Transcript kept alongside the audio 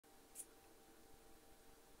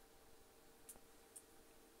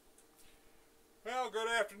Good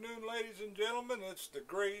afternoon, ladies and gentlemen. It's the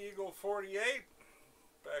Gray Eagle 48,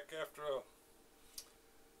 back after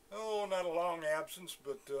not a long absence,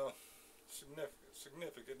 but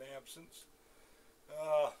significant absence.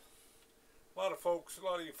 A lot of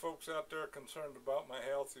you folks out there are concerned about my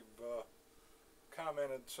health. You've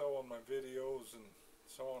commented so on my videos and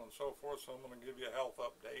so on and so forth, so I'm going to give you a health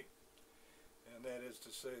update, and that is to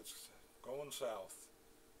say it's going south.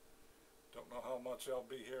 Don't know how much I'll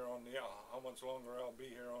be here on how much longer I'll be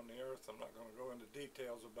here on the earth. I'm not going to go into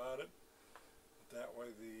details about it. But that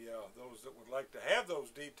way, those that would like to have those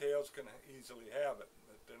details can easily have it.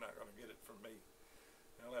 But they're not going to get it from me.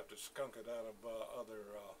 They'll have to skunk it out of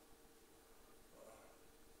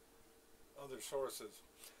other sources.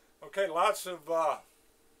 Okay, lots of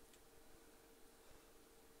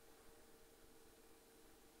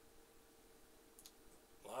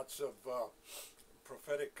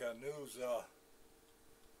prophetic news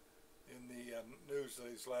in the news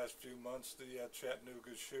these last few months. The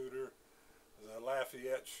Chattanooga shooter, the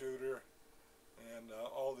Lafayette shooter, and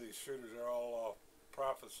all these shooters are all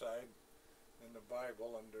prophesied in the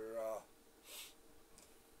Bible under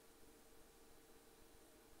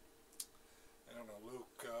I don't know,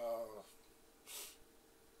 Luke,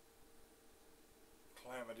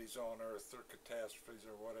 calamities on earth or catastrophes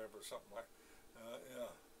or whatever, something like yeah.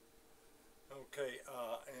 Okay,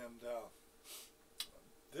 and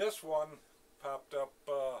this one popped up,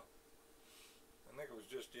 I think it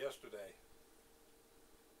was just yesterday.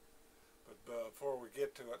 But before we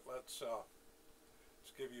get to it, let's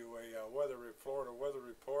give you a Florida weather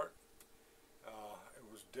report. It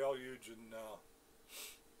was deluging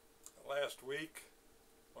last week.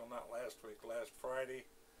 Well, not last week, last Friday,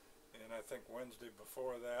 and I think Wednesday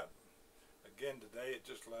before that. Again today, it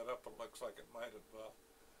just let up. It looks like it might have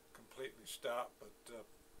completely stopped, but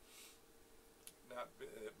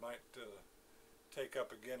it might take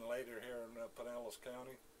up again later here in Pinellas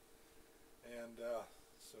County. And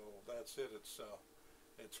so that's it.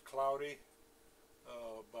 It's cloudy,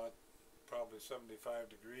 about probably 75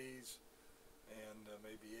 degrees, and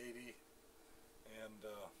maybe 80, and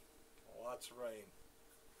lots of rain.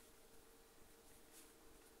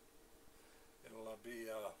 It'll be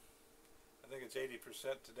I think it's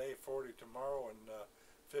 80% today, 40 tomorrow, and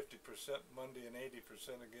 50% Monday, and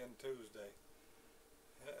 80% again Tuesday.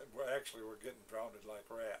 We're getting drowned like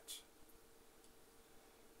rats.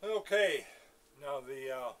 Okay, now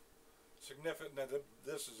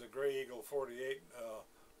this is a Gray Eagle 48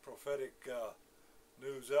 prophetic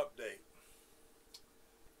news update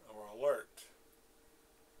or alert.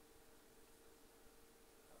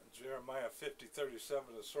 Jeremiah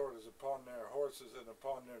 50:37, the sword is upon their horses and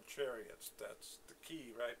upon their chariots. That's the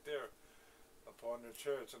key right there. Upon their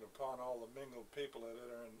chariots and upon all the mingled people that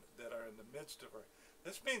are in the midst of her.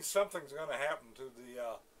 This means something's going to happen to the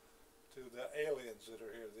aliens that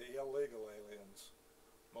are here, the illegal aliens,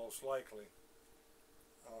 most likely,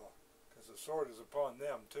 because the sword is upon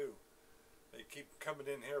them too. They keep coming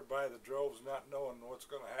in here by the droves, not knowing what's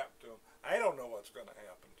going to happen to them. I don't know what's going to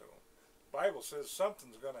happen to them. The Bible says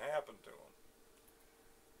something's going to happen to them.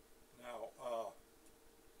 Now,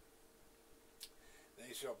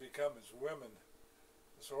 they shall become as women.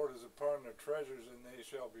 The sword is upon their treasures, and they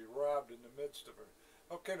shall be robbed in the midst of her.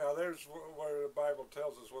 Okay, now there's where the Bible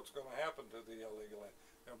tells us what's going to happen to the illegal.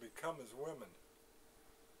 They'll become as women.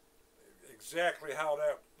 Exactly how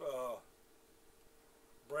that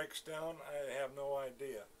breaks down, I have no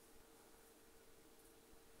idea.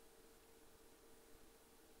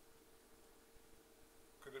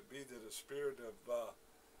 Could it be that a spirit of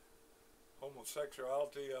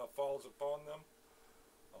homosexuality falls upon them?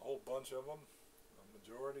 A whole bunch of them? A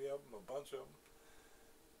majority of them? A bunch of them?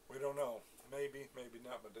 We don't know. Maybe, maybe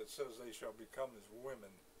not, but it says they shall become as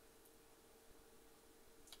women.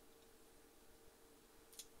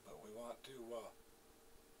 But we want to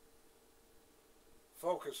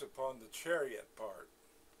focus upon the chariot part.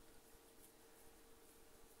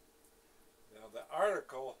 Now the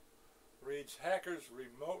article reads, hackers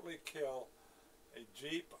remotely kill a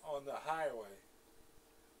Jeep on the highway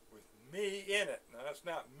with me in it. Now that's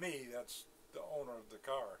not me, that's the owner of the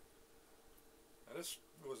car. Now this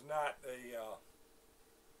was not a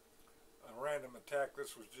random attack.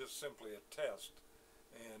 This was just simply a test,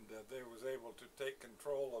 and they was able to take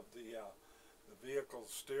control of the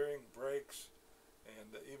vehicle's steering, brakes,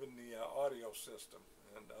 and even the audio system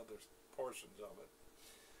and other portions of it.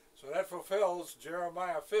 So that fulfills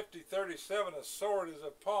Jeremiah 50:37. A sword is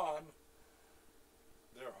upon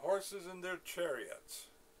their horses and their chariots.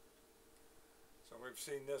 So we've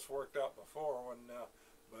seen this worked out before, when,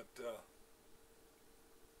 but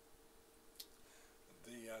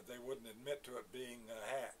the they wouldn't admit to it being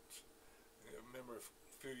hacked. You remember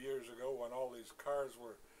a few years ago when all these cars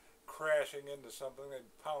were crashing into something,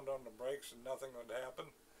 they'd pound on the brakes and nothing would happen.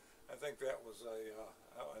 I think that was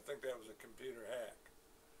a computer hack.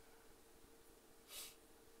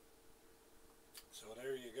 So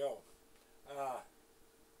there you go.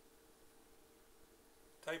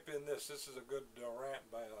 Type in this. This is a good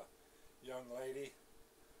rant by a young lady.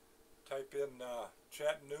 Type in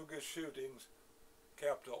Chattanooga shootings,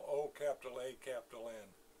 capital O, capital A, capital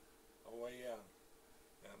N, OAN,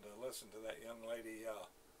 and listen to that young lady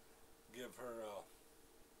give her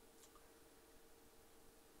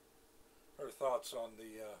her thoughts on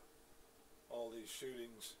the all these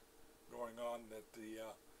shootings going on at the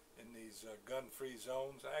in these gun-free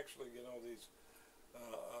zones. Actually, you know, these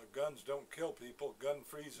guns don't kill people.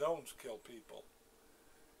 Gun-free zones kill people.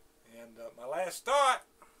 And my last thought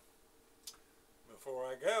before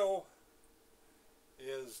I go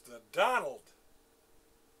is the Donald,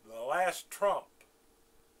 the last Trump.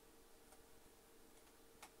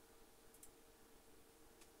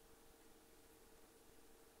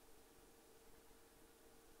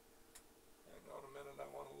 Hang on a minute,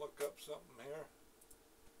 I want to look up something here.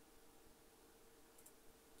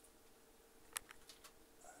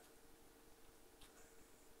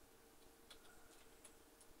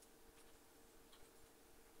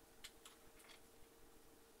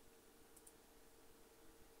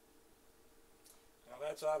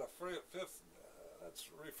 That's out of fifth. That's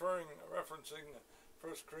referencing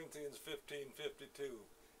 1 Corinthians 15:52.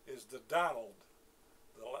 Is the Donald,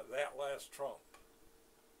 that last Trump?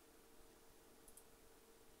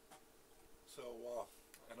 So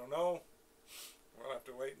I don't know. We'll have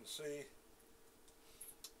to wait and see.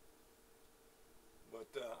 But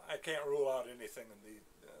I can't rule out anything in the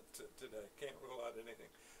today. Can't rule out anything.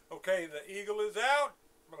 Okay, the eagle is out,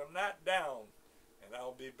 but I'm not down, and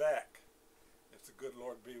I'll be back. If the good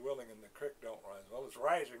Lord be willing and the creek don't rise. Well, it's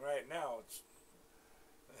rising right now. It's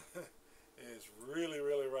it's really,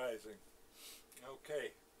 really rising.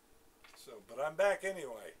 Okay. So, but I'm back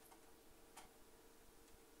anyway.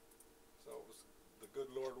 So the good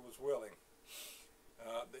Lord was willing.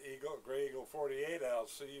 The Eagle, Gray Eagle 48, I'll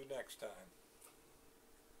see you next time.